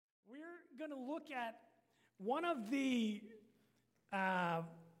going to look at one of the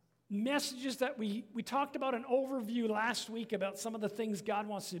messages that we talked about, an overview last week about some of the things God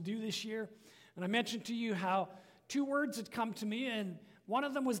wants to do this year. And I mentioned to you how two words had come to me, and one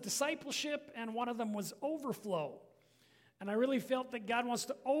of them was discipleship, and one of them was overflow. And I really felt that God wants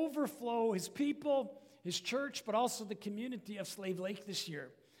to overflow His people, His church, but also the community of Slave Lake this year.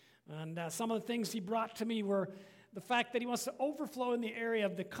 And some of the things He brought to me were the fact that He wants to overflow in the area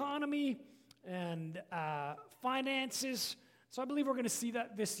of the economy and finances. So I believe we're going to see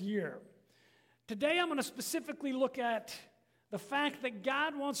that this year. Today I'm going to specifically look at the fact that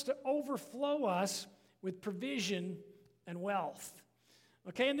God wants to overflow us with provision and wealth.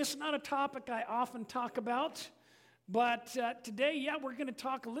 Okay, and this is not a topic I often talk about, but today, we're going to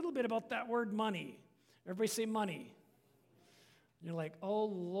talk a little bit about that word money. Everybody say money. You're like, oh,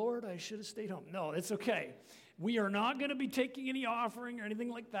 Lord, I should have stayed home. No, it's okay. We are not going to be taking any offering or anything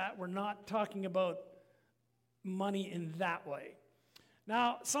like that. We're not talking about money in that way.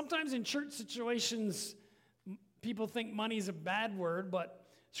 Now, sometimes in church situations, people think money is a bad word, but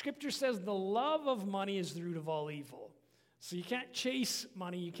Scripture says the love of money is the root of all evil. So you can't chase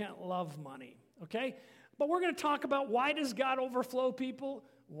money, you can't love money, okay? But we're going to talk about, why does God overflow people?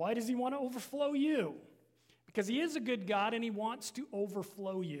 Why does He want to overflow you? Because He is a good God and He wants to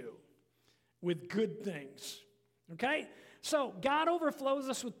overflow you with good things, okay? So God overflows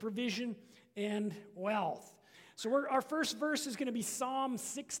us with provision and wealth. So our first verse is going to be Psalm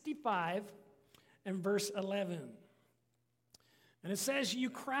 65 and verse 11. And it says,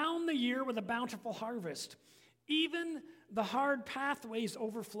 "You crown the year with a bountiful harvest. Even the hard pathways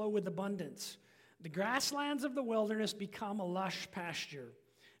overflow with abundance. The grasslands of the wilderness become a lush pasture,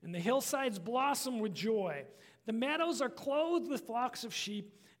 and the hillsides blossom with joy. The meadows are clothed with flocks of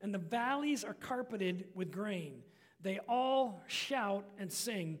sheep, and the valleys are carpeted with grain. They all shout and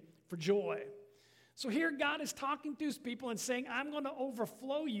sing for joy." So here God is talking to His people and saying, I'm going to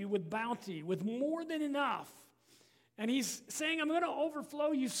overflow you with bounty, with more than enough. And He's saying, I'm going to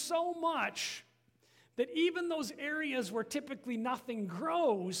overflow you so much that even those areas where typically nothing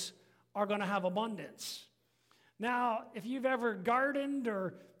grows are going to have abundance. Now, if you've ever gardened,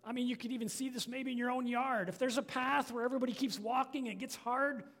 you could even see this maybe in your own yard. If there's a path where everybody keeps walking and it gets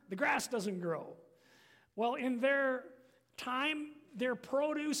hard, the grass doesn't grow. Well, in their time, their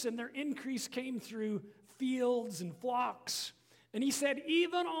produce and their increase came through fields and flocks. And He said,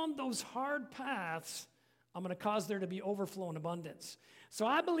 even on those hard paths, I'm going to cause there to be overflow and abundance. So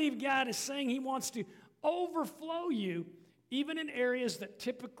I believe God is saying He wants to overflow you even in areas that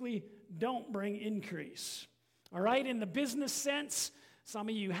typically don't bring increase. All right, in the business sense, some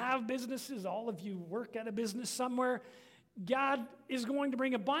of you have businesses, all of you work at a business somewhere. God is going to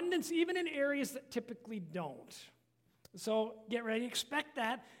bring abundance even in areas that typically don't. So get ready, expect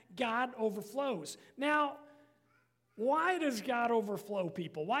that. God overflows. Now, why does God overflow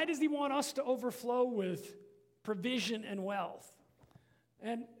people? Why does He want us to overflow with provision and wealth?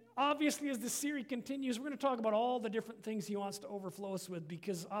 And obviously, as the series continues, we're going to talk about all the different things He wants to overflow us with,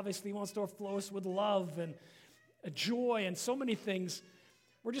 because obviously He wants to overflow us with love and joy and so many things.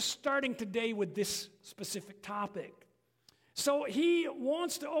 We're just starting today with this specific topic. So He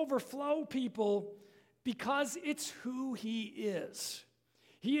wants to overflow people because it's who He is.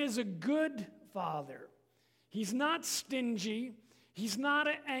 He is a good Father. He's not stingy. He's not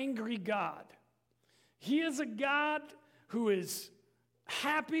an angry God. He is a God who is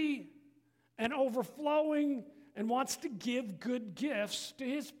happy and overflowing and wants to give good gifts to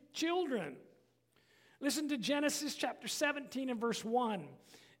His children. Listen to Genesis chapter 17 and verse 1.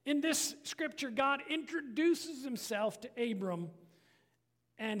 In this scripture, God introduces Himself to Abram,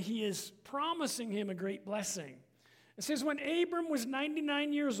 and He is promising him a great blessing. It says, when Abram was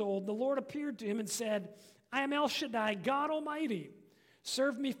 99 years old, the Lord appeared to him and said, I am El Shaddai, God Almighty.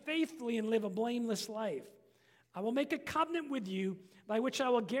 Serve me faithfully and live a blameless life. I will make a covenant with you by which I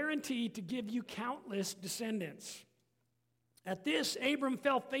will guarantee to give you countless descendants. At this, Abram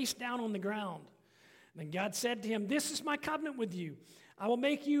fell face down on the ground. Then God said to him, this is my covenant with you. I will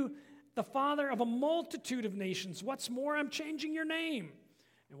make you the father of a multitude of nations. What's more, I'm changing your name.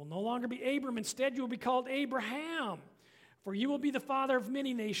 It will no longer be Abram. Instead, you will be called Abraham, for you will be the father of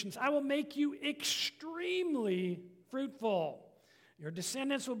many nations. I will make you extremely fruitful. Your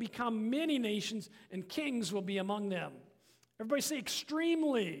descendants will become many nations, and kings will be among them. Everybody say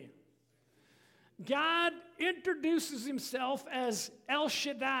extremely. God introduces Himself as El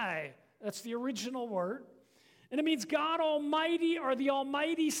Shaddai. That's the original word. And it means God Almighty, or the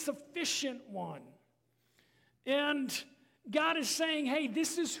Almighty Sufficient One. And God is saying, hey,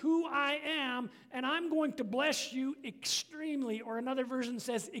 this is who I am, and I'm going to bless you extremely, or another version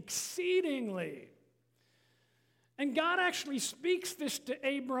says exceedingly. And God actually speaks this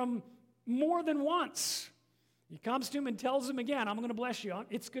to Abram more than once. He comes to him and tells him again, I'm going to bless you.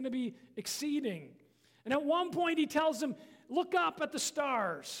 It's going to be exceeding. And at one point he tells him, look up at the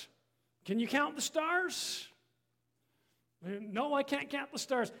stars. Can you count the stars? No, I can't count the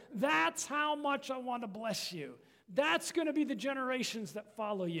stars. That's how much I want to bless you. That's going to be the generations that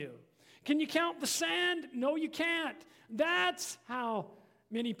follow you. Can you count the sand? No, you can't. That's how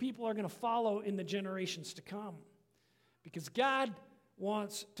many people are going to follow in the generations to come. Because God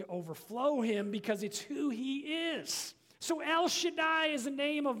wants to overflow him because it's who he is. So El Shaddai is the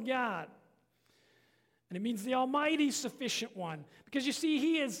name of God. And it means the Almighty Sufficient One. Because you see,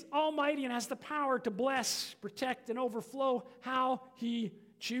 he is almighty and has the power to bless, protect, and overflow how he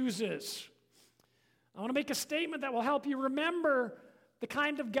chooses. I want to make a statement that will help you remember the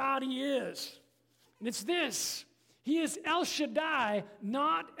kind of God he is. And it's this. He is El Shaddai,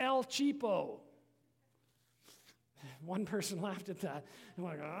 not El Cheapo. One person laughed at that. I'm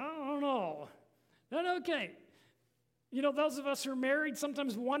like, I don't know. That's okay. You know, those of us who are married,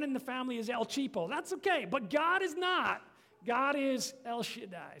 sometimes one in the family is El Cheapo. That's okay. But God is not. God is El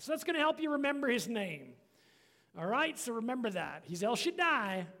Shaddai. So that's going to help you remember his name. All right? So remember that. He's El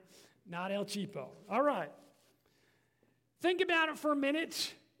Shaddai, not El Cheapo. All right. Think about it for a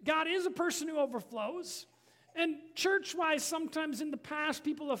minute. God is a person who overflows. And church-wise, sometimes in the past,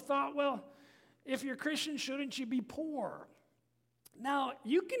 people have thought, well, if you're Christian, shouldn't you be poor? Now,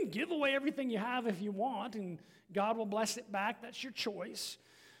 you can give away everything you have if you want, and God will bless it back. That's your choice.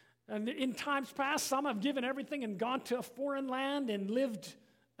 And in times past, some have given everything and gone to a foreign land and lived,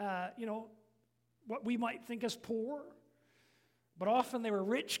 what we might think as poor. But often they were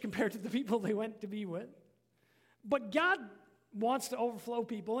rich compared to the people they went to be with. But God wants to overflow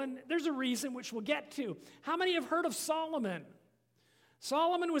people, and there's a reason which we'll get to. How many have heard of Solomon?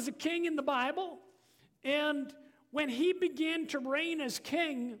 Solomon was a king in the Bible, and when he began to reign as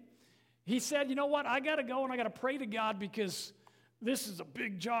king, he said, you know what, I got to go and I got to pray to God because this is a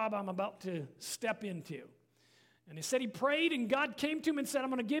big job I'm about to step into. And he said he prayed, and God came to him and said, I'm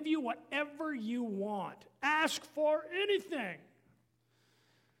going to give you whatever you want. Ask for anything.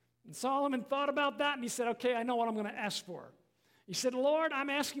 And Solomon thought about that, and he said, okay, I know what I'm going to ask for. He said, Lord, I'm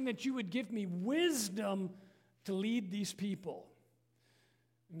asking that you would give me wisdom to lead these people.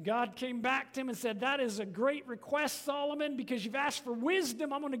 And God came back to him and said, that is a great request, Solomon, because you've asked for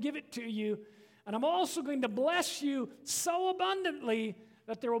wisdom. I'm going to give it to you. And I'm also going to bless you so abundantly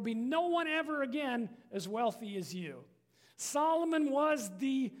that there will be no one ever again as wealthy as you. Solomon was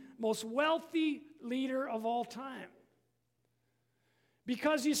the most wealthy leader of all time.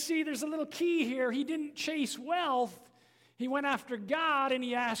 Because you see, there's a little key here. He didn't chase wealth. He went after God and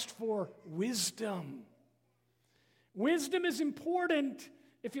he asked for wisdom. Wisdom is important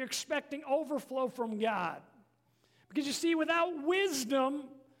if you're expecting overflow from God. Because you see, without wisdom,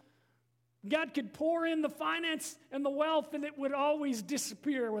 God could pour in the finance and the wealth and it would always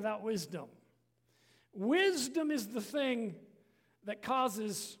disappear without wisdom. Wisdom is the thing that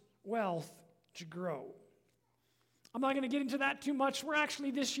causes wealth to grow. I'm not going to get into that too much. We're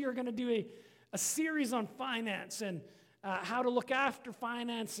actually this year going to do a series on finance and how to look after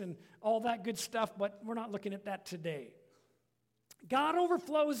finance and all that good stuff, but we're not looking at that today. God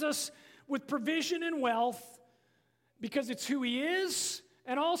overflows us with provision and wealth because it's who he is,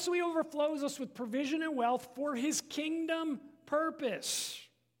 and also he overflows us with provision and wealth for his kingdom purpose.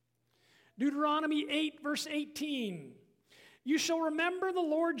 Deuteronomy 8, verse 18. You shall remember the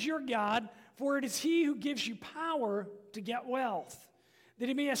Lord your God, for it is he who gives you power to get wealth, that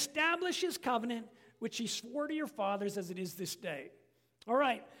he may establish his covenant, which he swore to your fathers as it is this day. All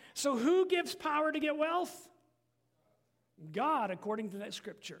right, so who gives power to get wealth? God, according to that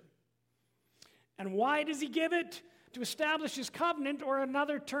scripture. And why does he give it? To establish his covenant, or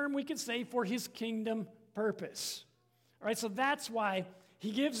another term we could say, for his kingdom purpose. All right, so that's why he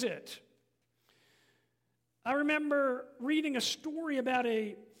gives it. I remember reading a story about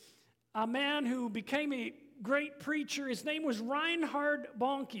a man who became a great preacher. His name was Reinhard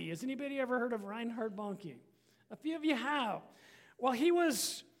Bonnke. Has anybody ever heard of Reinhard Bonnke? A few of you have. Well, he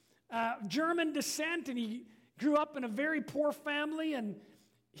was German descent, and he grew up in a very poor family, and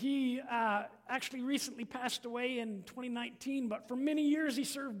he actually recently passed away in 2019, but for many years he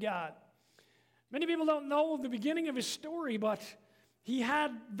served God. Many people don't know the beginning of his story, but he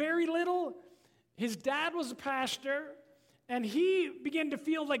had very little. His dad was a pastor, and he began to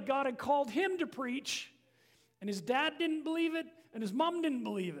feel like God had called him to preach, and his dad didn't believe it, and his mom didn't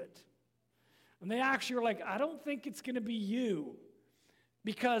believe it. And they actually were like, I don't think it's going to be you.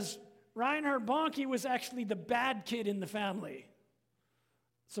 Because Reinhard Bonnke was actually the bad kid in the family.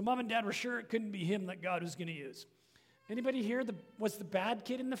 So mom and dad were sure it couldn't be him that God was going to use. Anybody here was the bad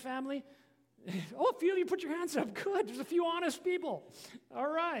kid in the family? Oh, a few of you put your hands up. Good. There's a few honest people. All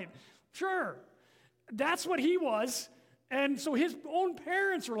right. Sure. That's what he was. And so his own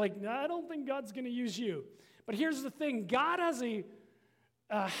parents were like, no, I don't think God's going to use you. But here's the thing. God has a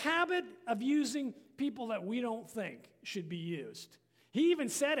habit of using people that we don't think should be used. He even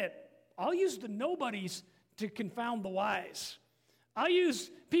said it. I'll use the nobodies to confound the wise. I'll use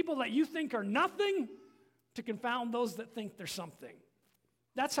people that you think are nothing to confound those that think they're something.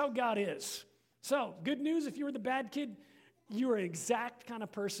 That's how God is. So, good news, if you were the bad kid, you are the exact kind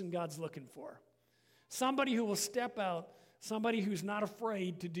of person God's looking for. Somebody who will step out, somebody who's not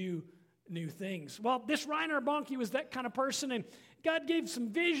afraid to do new things. Well, this Reinhard Bonnke was that kind of person, and God gave some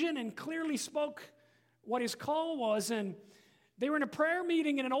vision and clearly spoke what his call was, and they were in a prayer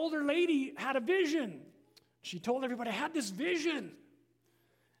meeting, and an older lady had a vision. She told everybody, I had this vision.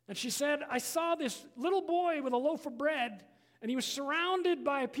 And she said, I saw this little boy with a loaf of bread, and he was surrounded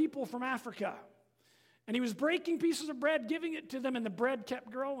by people from Africa. And he was breaking pieces of bread, giving it to them, and the bread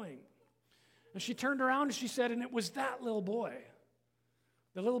kept growing. And she turned around and she said, and it was that little boy.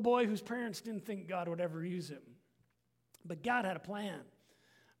 The little boy whose parents didn't think God would ever use him. But God had a plan.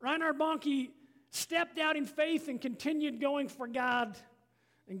 Reinhard Bonnke stepped out in faith and continued going for God.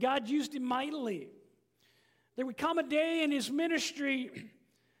 And God used him mightily. There would come a day in his ministry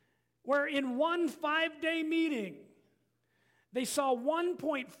where in one 5-day meeting, they saw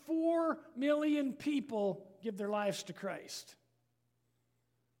 1.4 million people give their lives to Christ.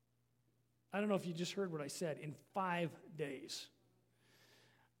 I don't know if you just heard what I said, in 5 days.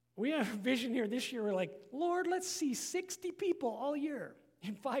 We have a vision here this year. We're like, Lord, let's see 60 people all year.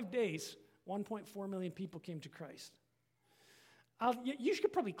 In 5 days, 1.4 million people came to Christ. You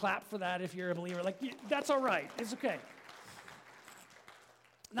should probably clap for that if you're a believer. That's all right. It's okay.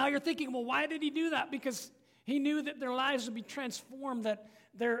 Now you're thinking, well, why did he do that? Because he knew that their lives would be transformed, that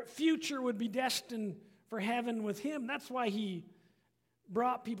their future would be destined for heaven with him. That's why he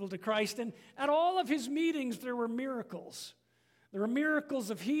brought people to Christ. And at all of his meetings, there were miracles. There were miracles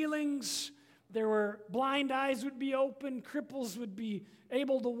of healings. There were blind eyes would be open. Cripples would be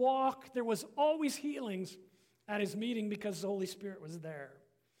able to walk. There was always healings at his meeting because the Holy Spirit was there.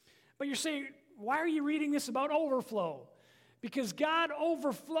 But you're saying, why are you reading this about overflow? Because God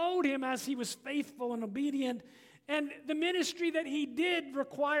overflowed him as he was faithful and obedient. And the ministry that he did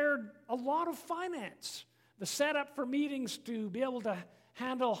required a lot of finance. The setup for meetings to be able to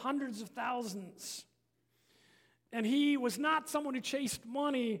handle hundreds of thousands. And he was not someone who chased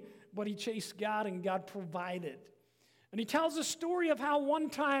money, but he chased God, and God provided. And he tells a story of how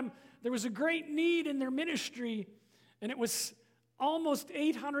one time there was a great need in their ministry, and it was almost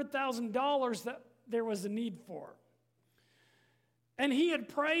 $800,000 that there was a need for. And he had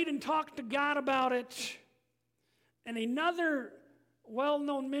prayed and talked to God about it, and another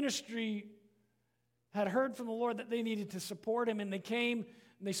well-known ministry had heard from the Lord that they needed to support him, and they came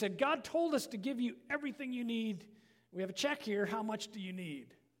and they said, God told us to give you everything you need. We have a check here. How much do you need?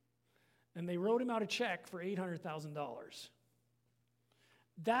 And they wrote him out a check for $800,000.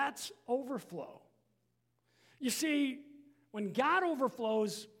 That's overflow. You see, when God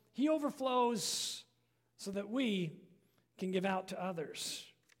overflows, he overflows so that we can give out to others.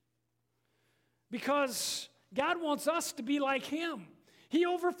 Because God wants us to be like him. He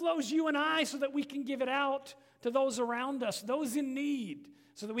overflows you and I so that we can give it out to those around us, those in need,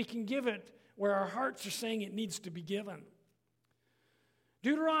 so that we can give it where our hearts are saying it needs to be given.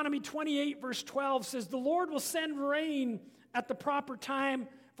 Deuteronomy 28 verse 12 says, the Lord will send rain at the proper time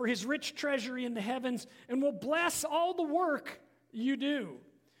for his rich treasury in the heavens and will bless all the work you do.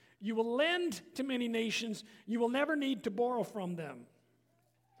 You will lend to many nations. You will never need to borrow from them.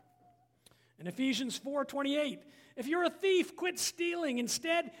 In Ephesians 4:28, if you're a thief, quit stealing.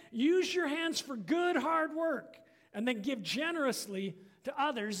 Instead, use your hands for good, hard work, and then give generously to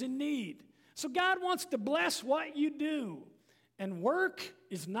others in need. So God wants to bless what you do. And work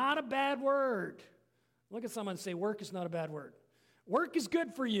is not a bad word. Look at someone and say, work is not a bad word. Work is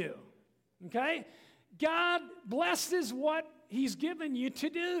good for you. Okay? God blesses what he's given you to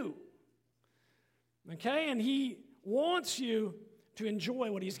do. Okay? And he wants you to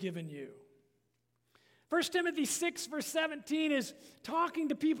enjoy what he's given you. 1 Timothy 6 verse 17 is talking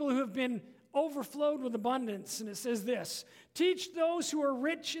to people who have been overflowed with abundance. And it says this, teach those who are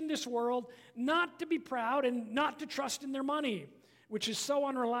rich in this world not to be proud and not to trust in their money, which is so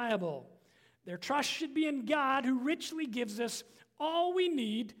unreliable. Their trust should be in God, who richly gives us all we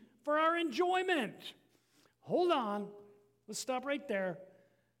need for our enjoyment. Hold on. Let's stop right there.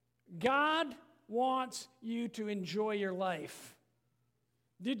 God wants you to enjoy your life.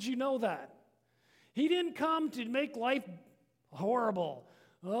 Did you know that? He didn't come to make life horrible.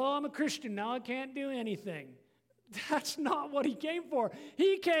 Oh, I'm a Christian, now I can't do anything. That's not what he came for.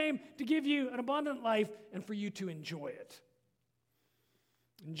 He came to give you an abundant life and for you to enjoy it.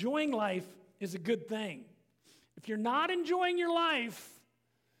 Enjoying life is a good thing. If you're not enjoying your life,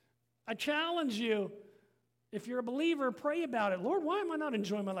 I challenge you, if you're a believer, pray about it. Lord, why am I not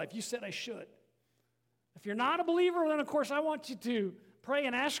enjoying my life? You said I should. If you're not a believer, then of course I want you to pray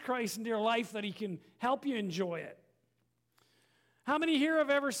and ask Christ into your life that he can help you enjoy it. How many here have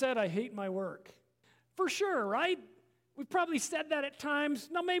ever said, I hate my work? For sure, right? We've probably said that at times.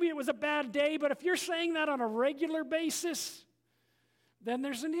 Now, maybe it was a bad day, but if you're saying that on a regular basis, then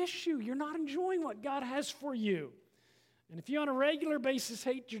there's an issue. You're not enjoying what God has for you. And if you on a regular basis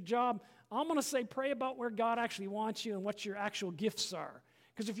hate your job, I'm going to say pray about where God actually wants you and what your actual gifts are.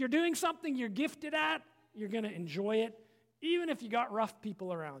 Because if you're doing something you're gifted at, you're going to enjoy it, even if you got rough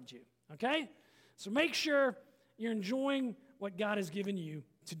people around you. Okay? So make sure you're enjoying what God has given you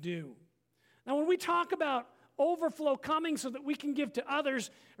to do. Now, when we talk about overflow coming so that we can give to others,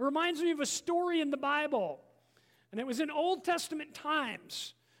 it reminds me of a story in the Bible. And it was in Old Testament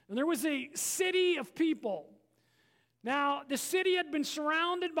times. And there was a city of people. Now, the city had been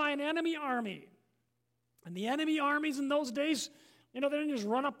surrounded by an enemy army. And the enemy armies in those days, they didn't just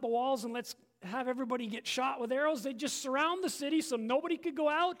run up the walls and let's have everybody get shot with arrows. They'd just surround the city so nobody could go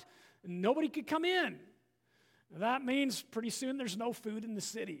out and nobody could come in. That means pretty soon there's no food in the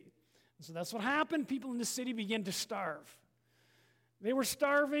city. And so that's what happened. People in the city began to starve. They were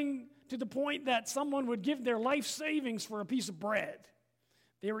starving to the point that someone would give their life savings for a piece of bread.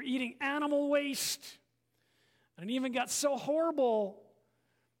 They were eating animal waste. And it even got so horrible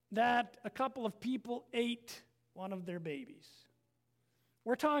that a couple of people ate one of their babies.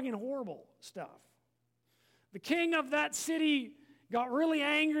 We're talking horrible stuff. The king of that city got really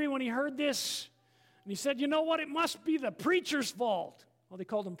angry when he heard this. And he said, you know what? It must be the preacher's fault. Well, they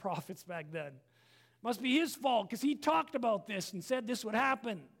called them prophets back then. It must be his fault because he talked about this and said this would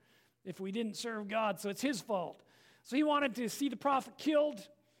happen if we didn't serve God. So it's his fault. So he wanted to see the prophet killed.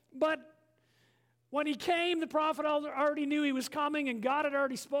 But when he came, the prophet already knew he was coming and God had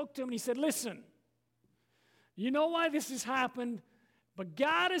already spoke to him. And he said, listen, you know why this has happened? But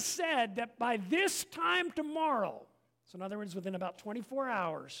God has said that by this time tomorrow, so in other words, within about 24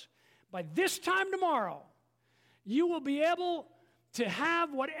 hours, by this time tomorrow, you will be able to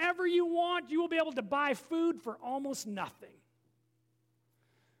have whatever you want. You will be able to buy food for almost nothing.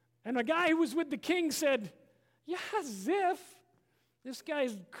 And the guy who was with the king said, yeah, as if. This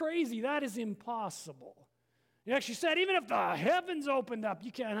guy's crazy. That is impossible. He actually said, even if the heavens opened up,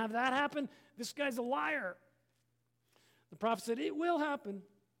 you can't have that happen. This guy's a liar. The prophet said, it will happen.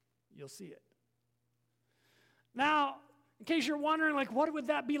 You'll see it. Now, in case you're wondering, what would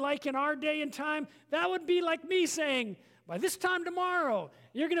that be like in our day and time? That would be like me saying, by this time tomorrow,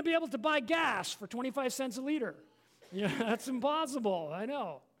 you're going to be able to buy gas for 25 cents a liter. Yeah, that's impossible. I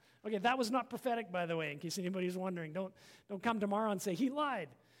know. Okay, that was not prophetic, by the way, in case anybody's wondering. Don't come tomorrow and say, he lied.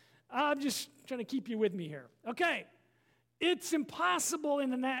 I'm just trying to keep you with me here. Okay, it's impossible in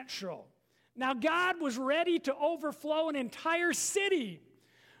the natural. Now, God was ready to overflow an entire city,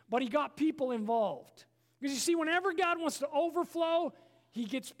 but he got people involved. Because you see, whenever God wants to overflow, he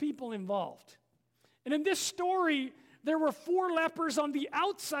gets people involved. And in this story, there were 4 lepers on the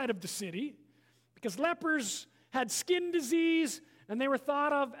outside of the city, because lepers had skin disease, and they were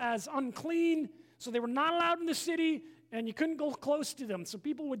thought of as unclean, so they were not allowed in the city, and you couldn't go close to them. So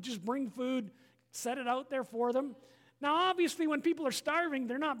people would just bring food, set it out there for them. Now, obviously, when people are starving,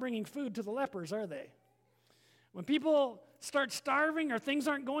 they're not bringing food to the lepers, are they? When people start starving or things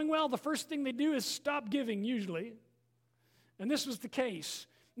aren't going well, the first thing they do is stop giving, usually. And this was the case.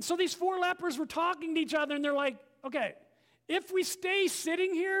 And so these 4 lepers were talking to each other, and they're like, okay, if we stay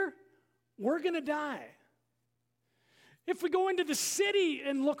sitting here, we're going to die. If we go into the city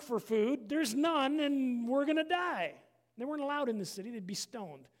and look for food, there's none, and we're going to die. They weren't allowed in the city. They'd be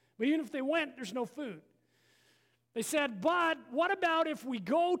stoned. But even if they went, there's no food. They said, but what about if we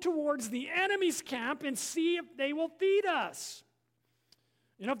go towards the enemy's camp and see if they will feed us?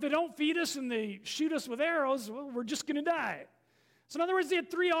 If they don't feed us and they shoot us with arrows, well, we're just going to die. So in other words, they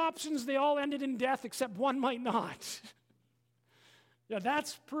had 3 options. They all ended in death, except one might not. Yeah,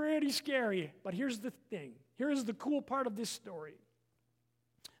 that's pretty scary. But here's the thing. Here's the cool part of this story.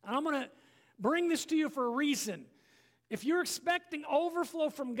 And I'm going to bring this to you for a reason. If you're expecting overflow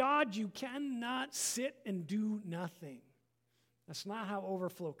from God, you cannot sit and do nothing. That's not how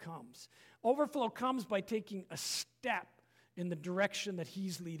overflow comes. Overflow comes by taking a step in the direction that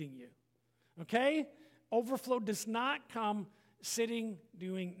he's leading you. Okay? Overflow does not come sitting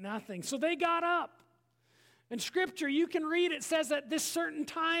doing nothing. So they got up. In Scripture, you can read, it says at this certain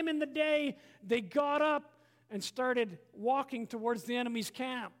time in the day, they got up and started walking towards the enemy's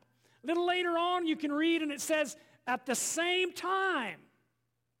camp. A little later on, you can read, and it says, at the same time,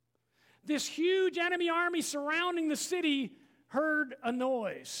 this huge enemy army surrounding the city heard a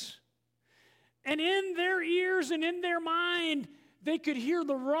noise. And in their ears and in their mind, they could hear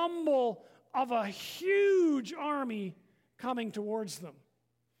the rumble of a huge army coming towards them.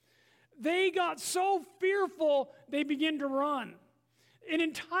 They got so fearful, they began to run. An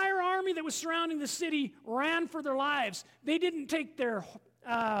entire army that was surrounding the city ran for their lives. They didn't take their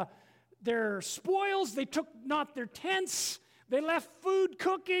spoils. They took not their tents. They left food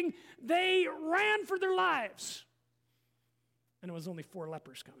cooking. They ran for their lives. And it was only 4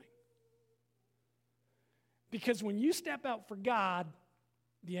 lepers coming. Because when you step out for God,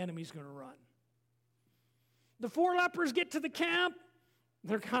 the enemy's going to run. The 4 lepers get to the camp.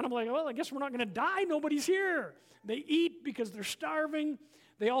 They're kind of like, well, I guess we're not going to die. Nobody's here. They eat because they're starving.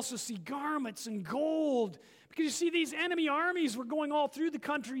 They also see garments and gold. Because you see, these enemy armies were going all through the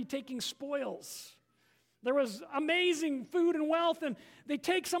country taking spoils. There was amazing food and wealth, and they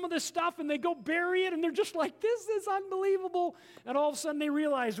take some of this stuff and they go bury it, and they're just like, this is unbelievable. And all of a sudden they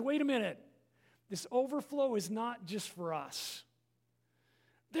realize, wait a minute, this overflow is not just for us.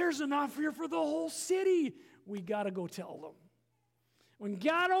 There's enough here for the whole city. We got to go tell them. When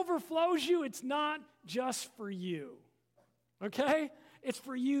God overflows you, it's not just for you, okay? It's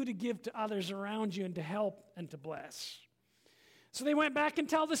for you to give to others around you and to help and to bless. So they went back and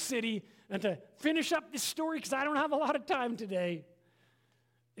tell the city, and to finish up this story, because I don't have a lot of time today,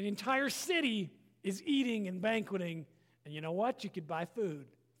 an entire city is eating and banqueting, and you know what? You could buy food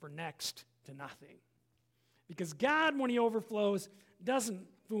for next to nothing. Because God, when he overflows, doesn't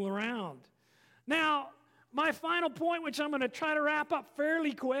fool around. Now, my final point, which I'm going to try to wrap up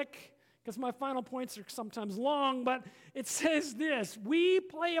fairly quick, because my final points are sometimes long, but it says this: we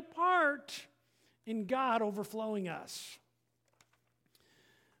play a part in God overflowing us.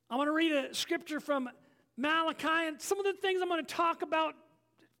 I'm going to read a scripture from Malachi, and some of the things I'm going to talk about,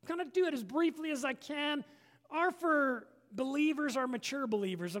 kind of do it as briefly as I can, are for believers, are mature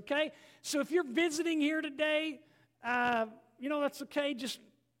believers, okay? So if you're visiting here today, that's okay.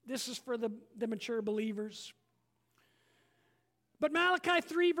 This is for the mature believers. But Malachi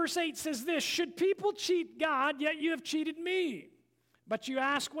 3 verse 8 says this: should people cheat God, yet you have cheated me? But you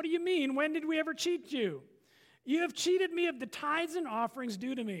ask, what do you mean? When did we ever cheat you? You have cheated me of the tithes and offerings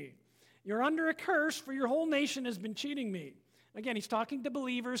due to me. You're under a curse, for your whole nation has been cheating me. Again, he's talking to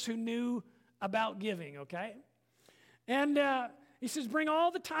believers who knew about giving, okay? And he says, bring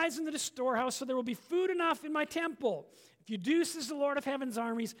all the tithes into the storehouse so there will be food enough in my temple. If you do, says the Lord of heaven's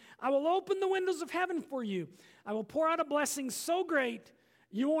armies, I will open the windows of heaven for you. I will pour out a blessing so great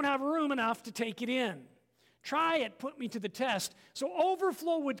you won't have room enough to take it in. Try it, put me to the test. So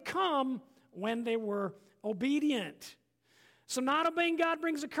overflow would come when they were obedient. So not obeying God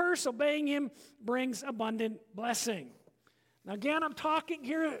brings a curse. Obeying him brings abundant blessing. Now again, I'm talking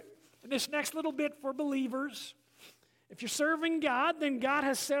here this next little bit for believers. If you're serving God, then God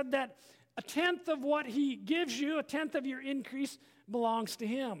has said that 1/10 of what he gives you, 1/10 of your increase, belongs to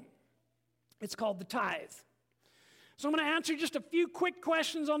him. It's called the tithe. So I'm going to answer just a few quick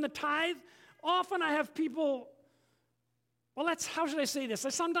questions on the tithe. Often I have people, how should I say this? I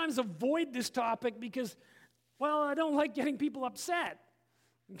sometimes avoid this topic because, I don't like getting people upset.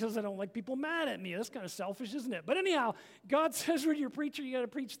 Because I don't like people mad at me. That's kind of selfish, isn't it? But anyhow, God says when you're a preacher, you got to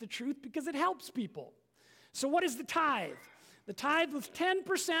preach the truth because it helps people. So what is the tithe? The tithe was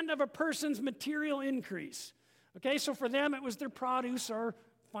 10% of a person's material increase. Okay, so for them, it was their produce or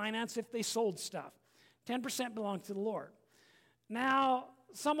finance if they sold stuff. 10% belonged to the Lord. Now,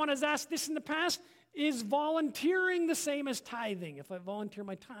 someone has asked this in the past: is volunteering the same as tithing if I volunteer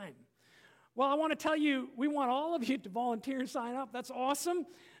my time? Well, I want to tell you, we want all of you to volunteer and sign up. That's awesome.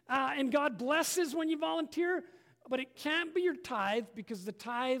 And God blesses when you volunteer, but it can't be your tithe because the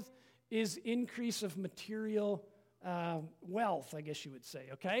tithe is increase of material wealth, I guess you would say,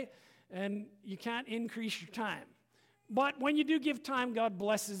 okay? And you can't increase your time. But when you do give time, God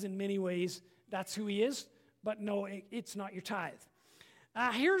blesses in many ways. That's who he is. But no, it's not your tithe.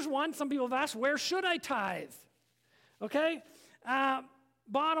 Here's one. Some people have asked, where should I tithe? Okay?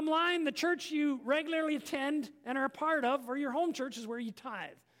 Bottom line, the church you regularly attend and are a part of, or your home church, is where you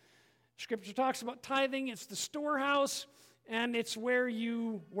tithe. Scripture talks about tithing. It's the storehouse, and it's where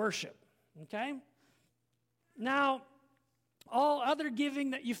you worship. Okay? Now, All other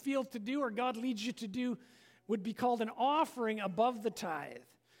giving that you feel to do or God leads you to do would be called an offering above the tithe.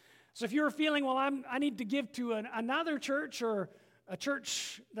 So if you're feeling, well, I need to give to another church or a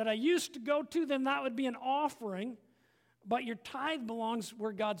church that I used to go to, then that would be an offering. But your tithe belongs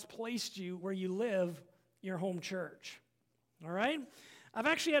where God's placed you, where you live, your home church. All right? I've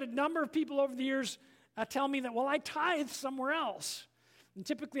actually had a number of people over the years tell me that, well, I tithe somewhere else. And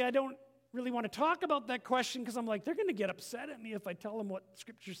typically I don't really want to talk about that question because I'm like, they're going to get upset at me if I tell them what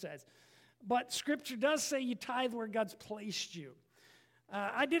Scripture says. But Scripture does say you tithe where God's placed you.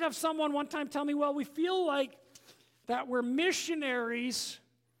 I did have someone one time tell me, well, we feel like that we're missionaries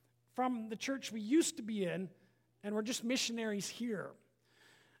from the church we used to be in, and we're just missionaries here.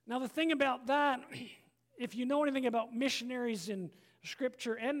 Now, the thing about that, if you know anything about missionaries in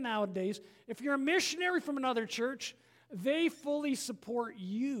Scripture and nowadays, if you're a missionary from another church, they fully support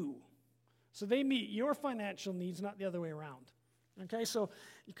you. So they meet your financial needs, not the other way around. Okay, so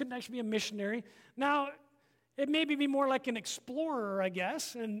you couldn't actually be a missionary. Now, it maybe be more like an explorer, I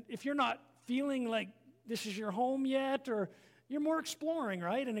guess. And if you're not feeling like this is your home yet, or you're more exploring,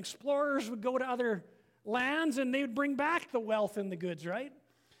 right? And explorers would go to other lands and they would bring back the wealth and the goods, right?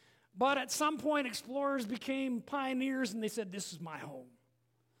 But at some point, explorers became pioneers and they said, this is my home.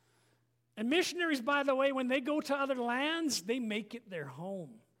 And missionaries, by the way, when they go to other lands, they make it their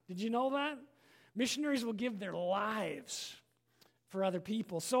home. Did you know that? Missionaries will give their lives for other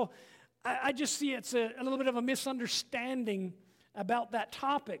people. So I just see it's a little bit of a misunderstanding about that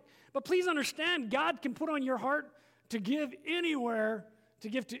topic. But please understand, God can put on your heart to give anywhere, to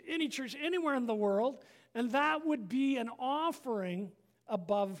give to any church anywhere in the world, and that would be an offering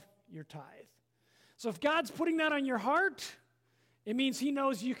above your tithe. So if God's putting that on your heart, it means He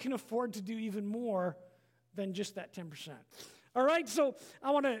knows you can afford to do even more than just that 10%. All right, so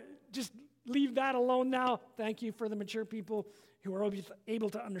I want to just leave that alone now. Thank you for the mature people who are able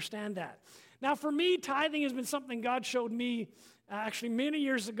to understand that. Now, for me, tithing has been something God showed me actually many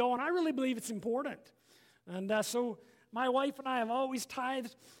years ago, and I really believe it's important. And so my wife and I have always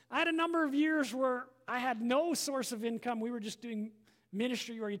tithed. I had a number of years where I had no source of income. We were just doing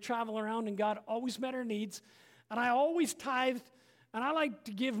ministry where you travel around, and God always met our needs. And I always tithed, and I like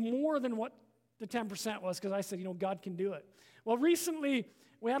to give more than what the 10% was because I said, God can do it. Well, recently,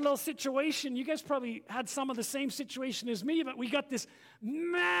 we had a little situation. You guys probably had some of the same situation as me, but we got this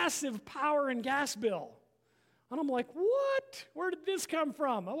massive power and gas bill. And I'm like, what? Where did this come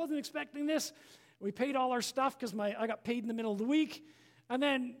from? I wasn't expecting this. We paid all our stuff because I got paid in the middle of the week. And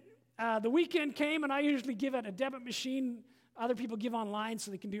then the weekend came, and I usually give at a debit machine. Other people give online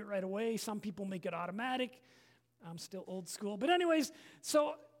so they can do it right away. Some people make it automatic. I'm still old school. But anyways,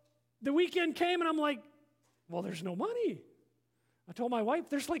 so the weekend came, and I'm like, well, there's no money. I told my wife,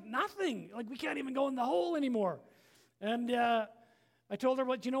 there's like nothing. Like, we can't even go in the hole anymore. And I told her,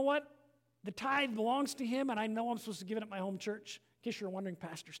 well, you know what? The tithe belongs to Him, and I know I'm supposed to give it at my home church. In case you're wondering,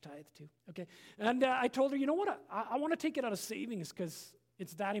 pastors tithe too. Okay. And I told her, you know what? I want to take it out of savings because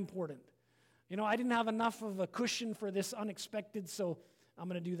it's that important. I didn't have enough of a cushion for this unexpected, so I'm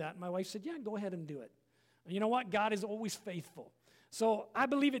going to do that. And my wife said, yeah, go ahead and do it. And you know what? God is always faithful. So I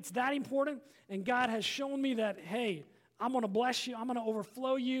believe it's that important, and God has shown me that, hey, I'm going to bless you. I'm going to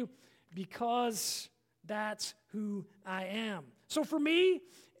overflow you because that's who I am. So for me,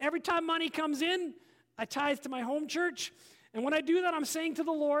 every time money comes in, I tithe to my home church. And when I do that, I'm saying to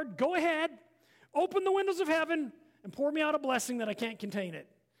the Lord, go ahead, open the windows of heaven, and pour me out a blessing that I can't contain it.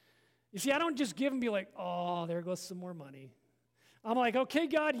 You see, I don't just give and be like, oh, there goes some more money. I'm like, okay,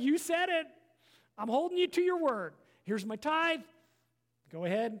 God, you said it. I'm holding you to your word. Here's my tithe. Go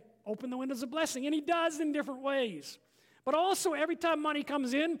ahead, open the windows of blessing. And He does in different ways. But also, every time money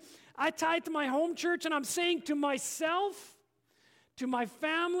comes in, I tithe to my home church, and I'm saying to myself, to my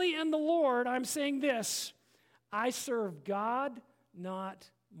family, and the Lord, I'm saying this: I serve God, not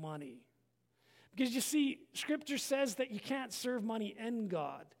money. Because you see, Scripture says that you can't serve money and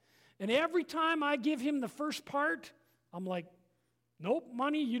God. And every time I give Him the first part, I'm like, nope,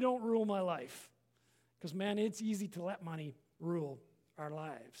 money, you don't rule my life. Because, man, it's easy to let money rule our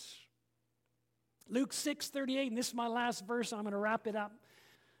lives. Luke 6:38, and this is my last verse. I'm going to wrap it up.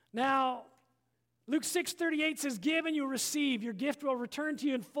 Now, Luke 6:38 says, give and you'll receive. Your gift will return to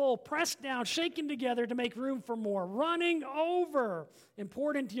you in full, pressed down, shaken together to make room for more, running over and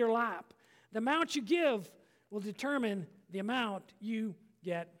poured into your lap. The amount you give will determine the amount you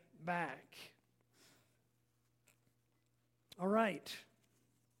get back. All right.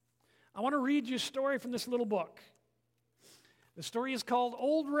 I want to read you a story from this little book. The story is called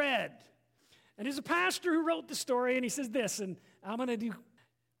Old Red. And there's a pastor who wrote the story, and he says this, and I'm going to do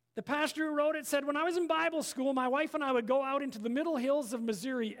The pastor who wrote it said, when I was in Bible school, my wife and I would go out into the middle hills of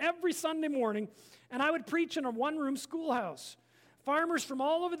Missouri every Sunday morning, and I would preach in a one-room schoolhouse. Farmers from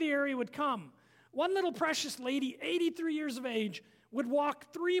all over the area would come. One little precious lady, 83 years of age, would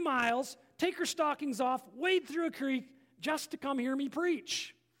walk 3 miles, take her stockings off, wade through a creek just to come hear me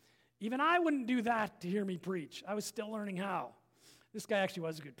preach. Even I wouldn't do that to hear me preach. I was still learning how. This guy actually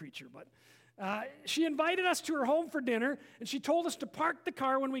was a good preacher, but she invited us to her home for dinner, and she told us to park the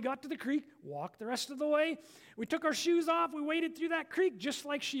car when we got to the creek, walk the rest of the way. We took our shoes off, we waded through that creek just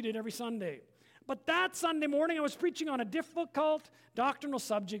like she did every Sunday. But that Sunday morning, I was preaching on a difficult doctrinal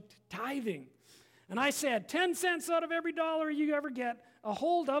subject, tithing. And I said, 10 cents out of every dollar you ever get a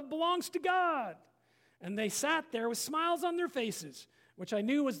hold of belongs to God. And they sat there with smiles on their faces, which I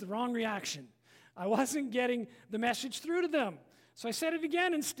knew was the wrong reaction. I wasn't getting the message through to them. So I said it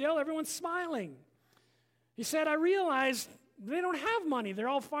again, and still everyone's smiling. He said, I realized they don't have money. They're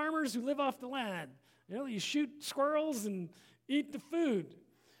all farmers who live off the land. You know, you shoot squirrels and eat the food.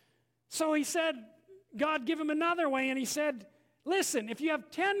 So he said, God give him another way, and he said, listen, if you have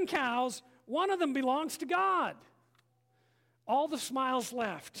 10 cows, one of them belongs to God. All the smiles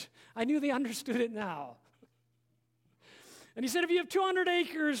left. I knew they understood it now. And he said, if you have 200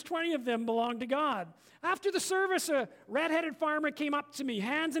 acres, 20 of them belong to God. After the service, a red-headed farmer came up to me,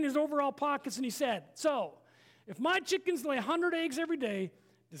 hands in his overall pockets, and he said, so, if my chickens lay 100 eggs every day,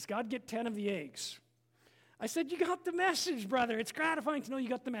 does God get 10 of the eggs? I said, you got the message, brother. It's gratifying to know you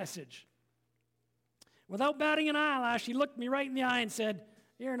got the message. Without batting an eyelash, he looked me right in the eye and said,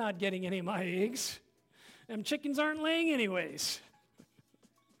 you're not getting any of my eggs. Them chickens aren't laying anyways.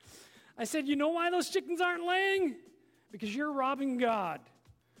 I said, you know why those chickens aren't laying? Because you're robbing God.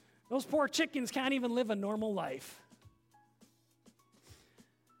 Those poor chickens can't even live a normal life.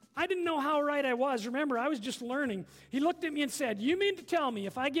 I didn't know how right I was. Remember, I was just learning. He looked at me and said, you mean to tell me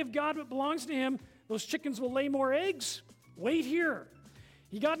if I give God what belongs to him, those chickens will lay more eggs? Wait here.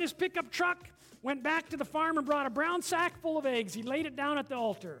 He got in his pickup truck, went back to the farm and brought a brown sack full of eggs. He laid it down at the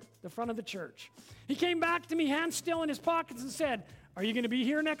altar, the front of the church. He came back to me, hands still in his pockets, and said, are you going to be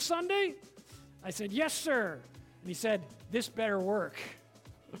here next Sunday? I said, yes, sir. And he said, this better work.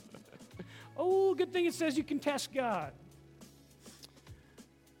 Oh, good thing it says you can test God.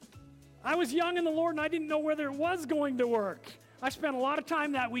 I was young in the Lord, and I didn't know whether it was going to work. I spent a lot of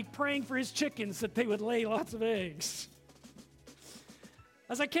time that week praying for his chickens that they would lay lots of eggs.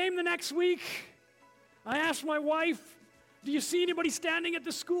 As I came the next week, I asked my wife, do you see anybody standing at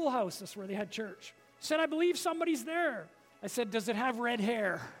the schoolhouse? That's where they had church. She said, I believe somebody's there. I said, does it have red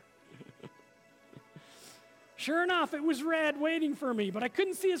hair? Sure enough, it was Red waiting for me, but I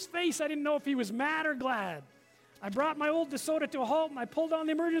couldn't see his face. I didn't know if he was mad or glad. I brought my old DeSoto to a halt, and I pulled on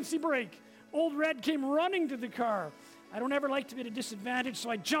the emergency brake. Old Red came running to the car. I don't ever like to be at a disadvantage,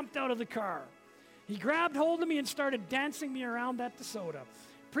 so I jumped out of the car. He grabbed hold of me and started dancing me around that DeSoto.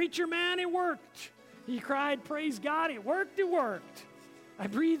 Preacher man, it worked. He cried, praise God, it worked, it worked. I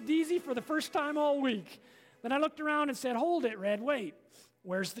breathed easy for the first time all week. Then I looked around and said, hold it, Red, wait.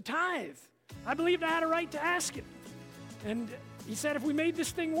 Where's the tithe? I believed I had a right to ask it. And he said, if we made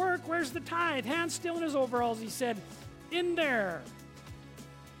this thing work, where's the tithe? Hands still in his overalls. He said, in there.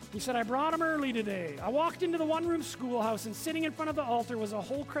 He said, I brought him early today. I walked into the one-room schoolhouse, and sitting in front of the altar was a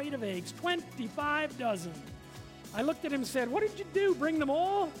whole crate of eggs, 25 dozen. I looked at him and said, what did you do, bring them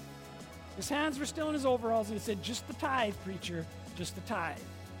all? His hands were still in his overalls, and he said, just the tithe, preacher, just the tithe.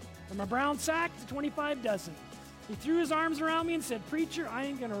 From a brown sack to 25 dozen. He threw his arms around me and said, preacher, I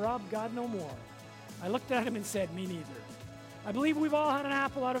ain't going to rob God no more. I looked at him and said, me neither. I believe we've all had an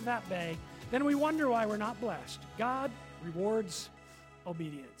apple out of that bag. Then we wonder why we're not blessed. God rewards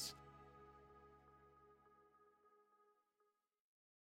obedience.